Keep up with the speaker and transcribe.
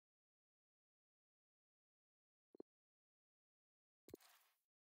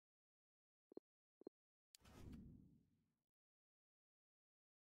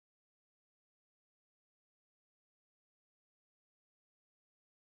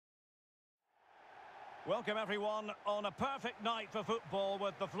Welcome everyone on a perfect night for football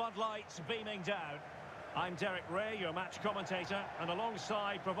with the floodlights beaming down. I'm Derek Ray, your match commentator, and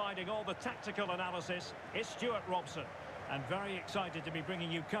alongside providing all the tactical analysis is Stuart Robson. And very excited to be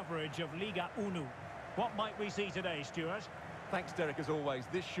bringing you coverage of Liga 1. What might we see today, Stuart? Thanks, Derek, as always.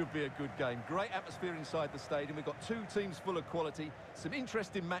 This should be a good game. Great atmosphere inside the stadium. We've got two teams full of quality, some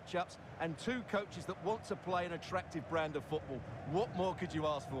interesting matchups, and two coaches that want to play an attractive brand of football. What more could you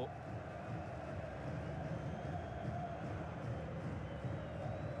ask for?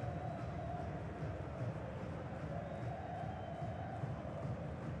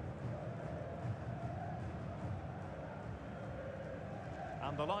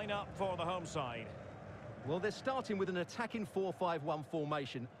 And the lineup for the home side. Well, they're starting with an attacking 4-5-1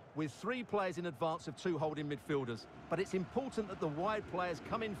 formation with three players in advance of two holding midfielders. But it's important that the wide players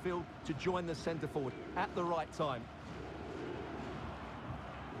come in field to join the centre forward at the right time.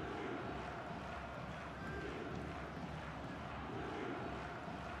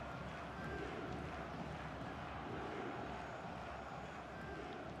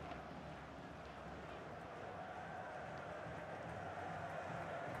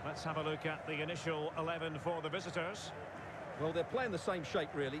 Let's have a look at the initial 11 for the visitors. Well, they're playing the same shape,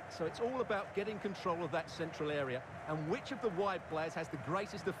 really, so it's all about getting control of that central area and which of the wide players has the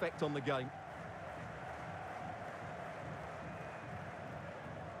greatest effect on the game.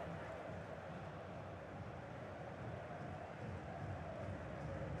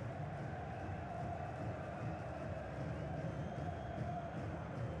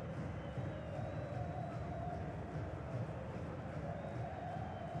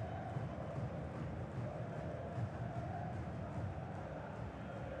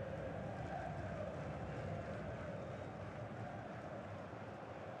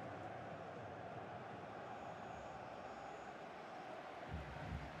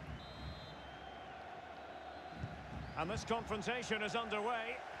 And this confrontation is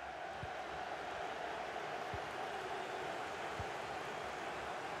underway.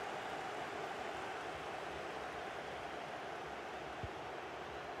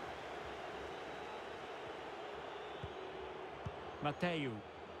 MECIUL.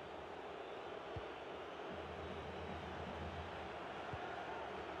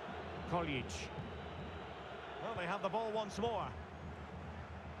 College. Well, they have the ball once more.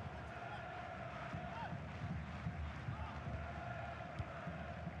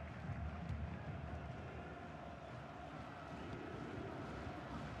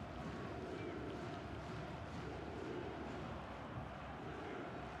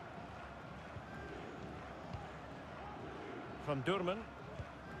 Van Durman.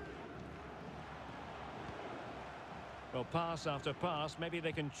 Well, pass after pass, maybe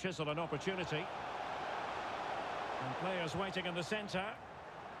they can chisel an opportunity. And players waiting in the centre.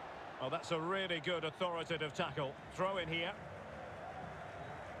 Oh, that's a really good authoritative tackle. Throw in here.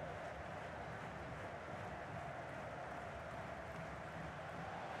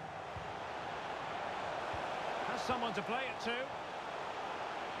 Has someone to play it to.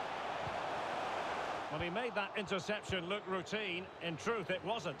 Well, he made that interception look routine. In truth, it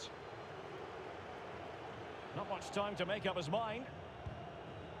wasn't. Not much time to make up his mind.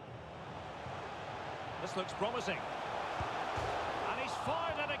 This looks promising. And he's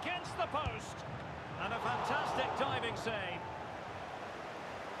fired it against the post. And a fantastic diving save.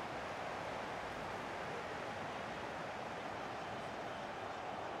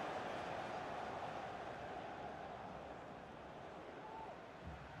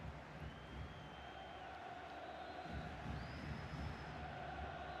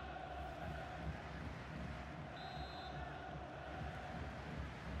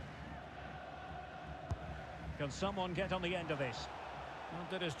 Can someone get on the end of this? Well,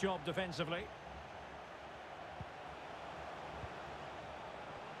 did his job defensively.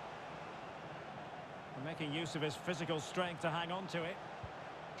 Making use of his physical strength to hang on to it.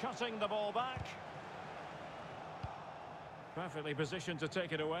 Cutting the ball back. Perfectly positioned to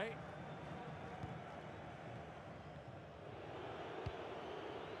take it away.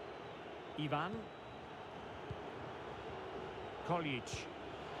 Ivan. College.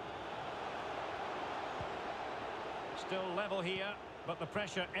 Still level here, but the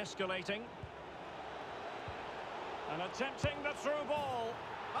pressure escalating. And attempting the through ball.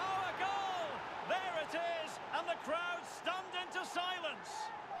 Oh, a goal! There it is! And the crowd stunned into silence.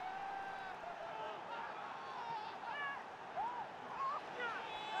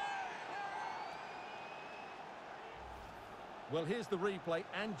 Well, here's the replay,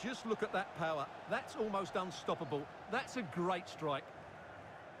 and just look at that power. That's almost unstoppable. That's a great strike.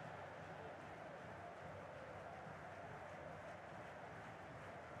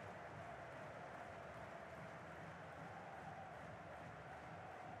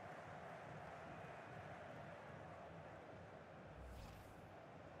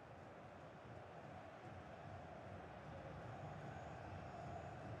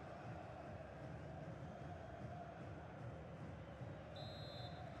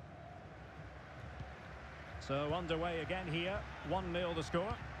 So underway again here, 1-0 the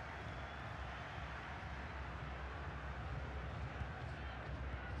score.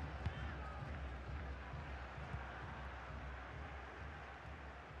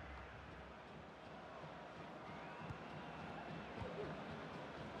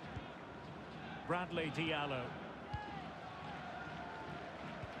 Bradley Diallo.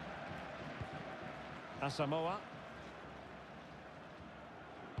 Asamoah.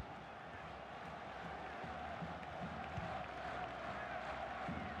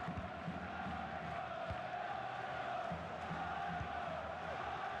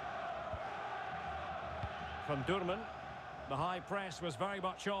 From Durman. The high press was very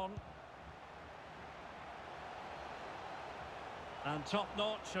much on. And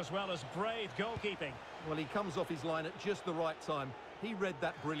top-notch as well as brave goalkeeping. Well, he comes off his line at just the right time. He read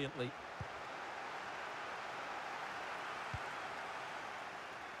that brilliantly.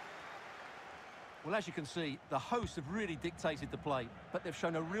 Well, as you can see, the hosts have really dictated the play, but they've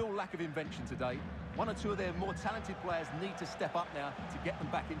shown a real lack of invention today. One or two of their more talented players need to step up now to get them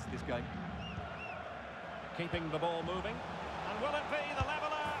back into this game. Keeping the ball moving. And will it be the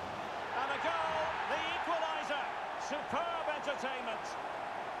leveller? And a goal, the equaliser. Superb entertainment.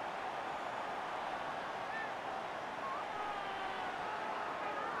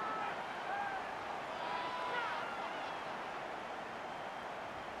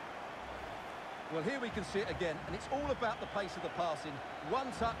 Well, here we can see it again, and it's all about the pace of the passing. One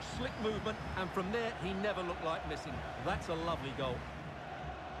touch, slick movement, and from there, he never looked like missing. That's a lovely goal.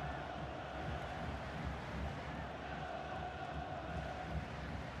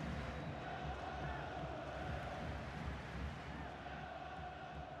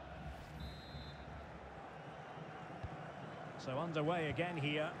 So underway again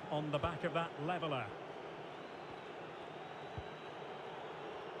here on the back of that leveller.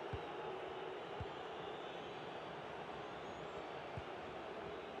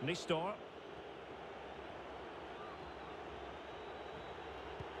 Nistor.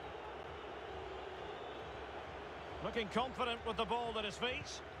 Looking confident with the ball at his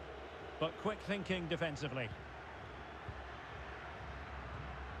feet, but quick thinking defensively.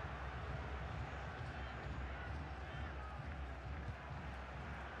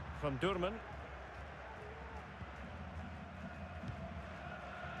 From Durman.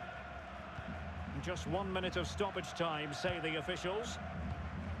 Just 1 minute of stoppage time, say the officials.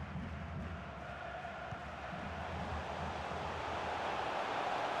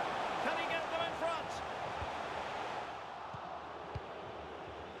 Can he get them in front?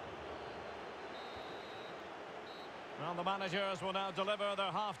 Well, the managers will now deliver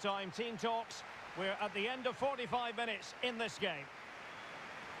their half-time team talks. We're at the end of 45 minutes in this game.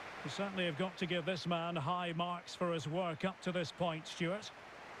 We certainly have got to give this man high marks for his work up to this point, Stuart.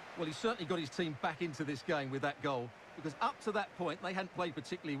 Well, he certainly got his team back into this game with that goal, because up to that point, they hadn't played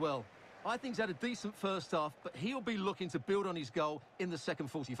particularly well. I think he's had a decent first half, but he'll be looking to build on his goal in the second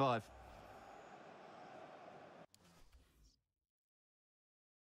 45.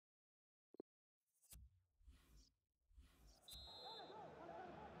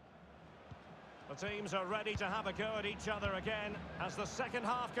 The teams are ready to have a go at each other again as the second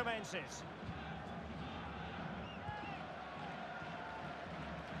half commences.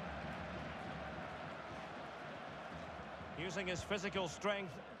 Using his physical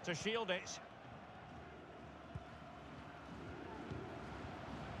strength to shield it.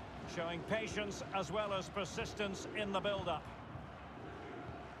 Showing patience as well as persistence in the build-up.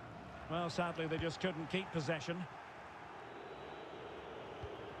 Well, sadly, they just couldn't keep possession.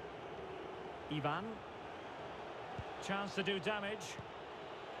 Ivan. Chance to do damage.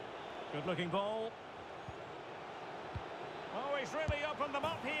 Good-looking ball. Oh, he's really opened them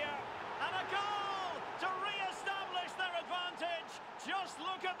up here. And a goal to re-establish their advantage. Just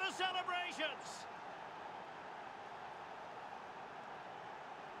look at the celebrations.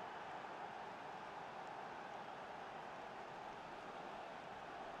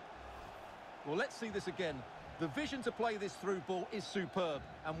 Well, let's see this again. The vision to play this through ball is superb,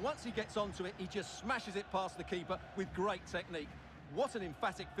 and once he gets onto it, he just smashes it past the keeper with great technique. What an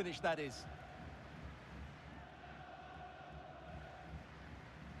emphatic finish that is.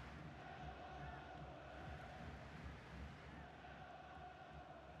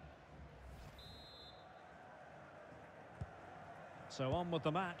 So on with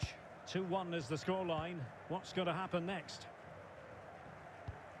the match. 2-1 is the scoreline. What's going to happen next?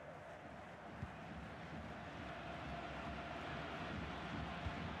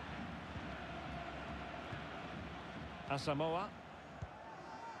 Asamoah.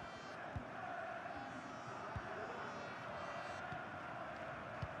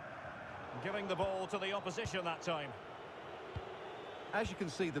 Giving the ball to the opposition that time. As you can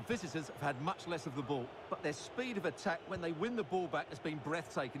see, the visitors have had much less of the ball, but their speed of attack when they win the ball back has been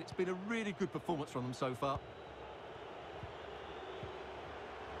breathtaking. It's been a really good performance from them so far.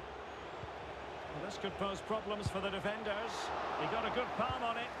 Well, this could pose problems for the defenders. He got a good palm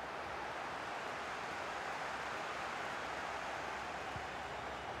on it.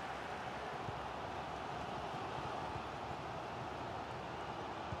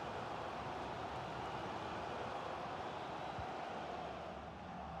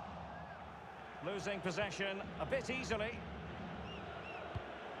 Losing possession a bit easily.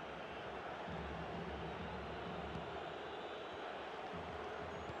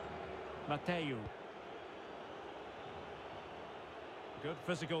 MECIUL. Good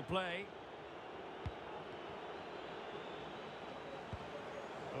physical play.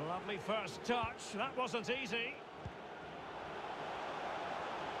 Lovely first touch. That wasn't easy.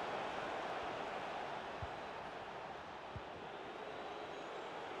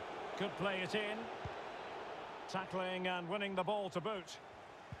 Could play it in. Tackling and winning the ball to boot.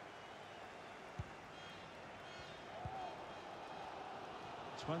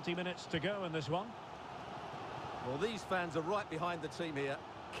 "20 minutes to go in this one." Well, these fans are right behind the team here.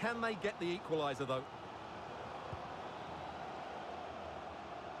 Can they get the equaliser, though?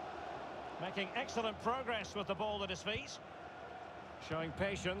 Making excellent progress with the ball at his feet. Showing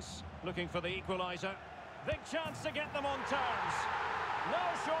patience, looking for the equaliser. Big chance to get them on terms. No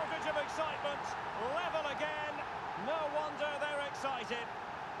shortage of excitement. Level again. No wonder they're excited.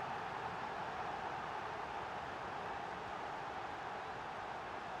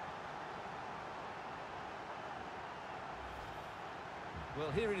 Well,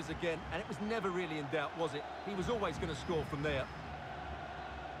 here it is again, and it was never really in doubt, was it? He was always going to score from there.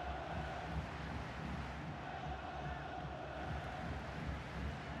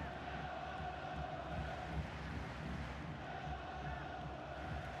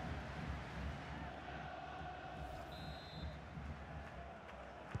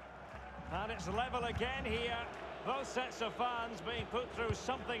 And it's level again here. Both sets of fans being put through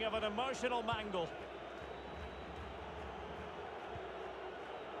something of an emotional mangle.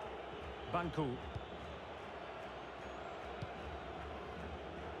 Banku.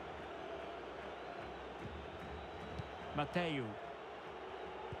 MECIUL.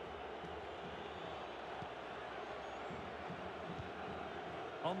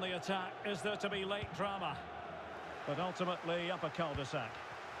 On the attack, is there to be late drama? But ultimately up a cul-de-sac.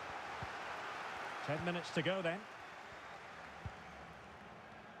 10 minutes to go then.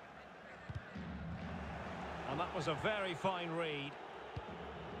 And that was a very fine read.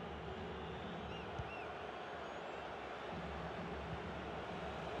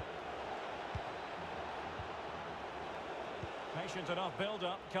 Patient enough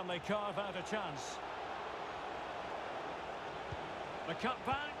build-up. Can they carve out a chance? The cut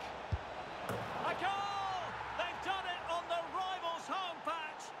back. A goal! They've done it on the rivals' home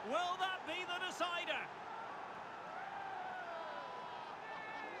patch. Will that be the decider?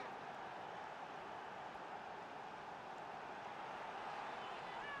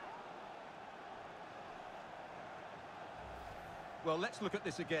 Well, let's look at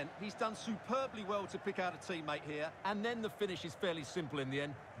this again. He's done superbly well to pick out a teammate here, and then the finish is fairly simple in the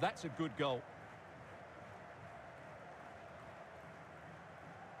end. That's a good goal.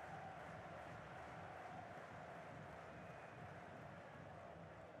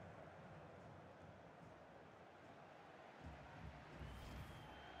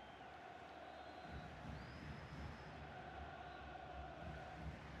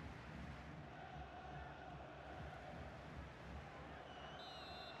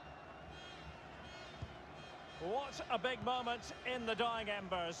 What a big moment in the dying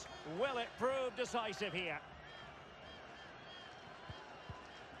embers. Will it prove decisive here?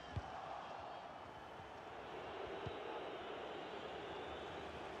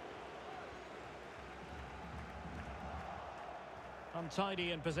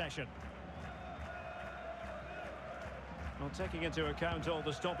 Untidy in possession. Well, taking into account all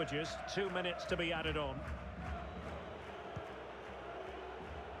the stoppages, 2 minutes to be added on.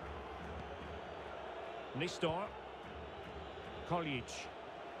 Nistor. Koljic.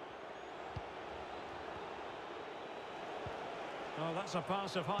 Oh, that's a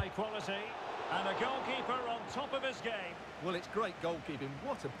pass of high quality. And a goalkeeper on top of his game. Well, it's great goalkeeping.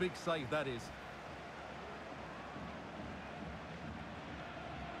 What a big save that is.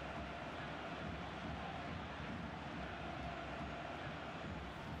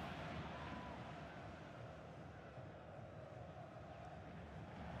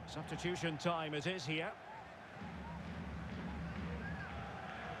 Substitution time it is here.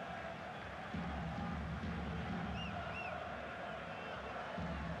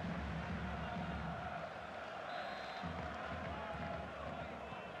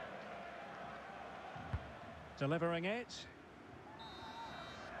 Delivering it.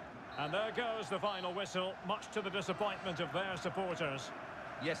 And there goes the final whistle, much to the disappointment of their supporters.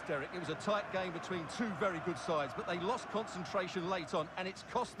 Yes, Derek, it was a tight game between two very good sides, but they lost concentration late on, and it's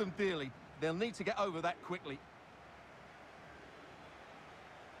cost them dearly. They'll need to get over that quickly.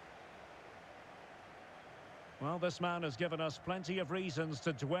 Well, this man has given us plenty of reasons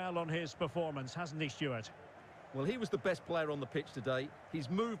to dwell on his performance, hasn't he, Stuart? Well, he was the best player on the pitch today. His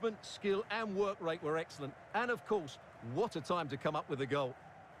movement, skill and work rate were excellent. And, of course, what a time to come up with a goal.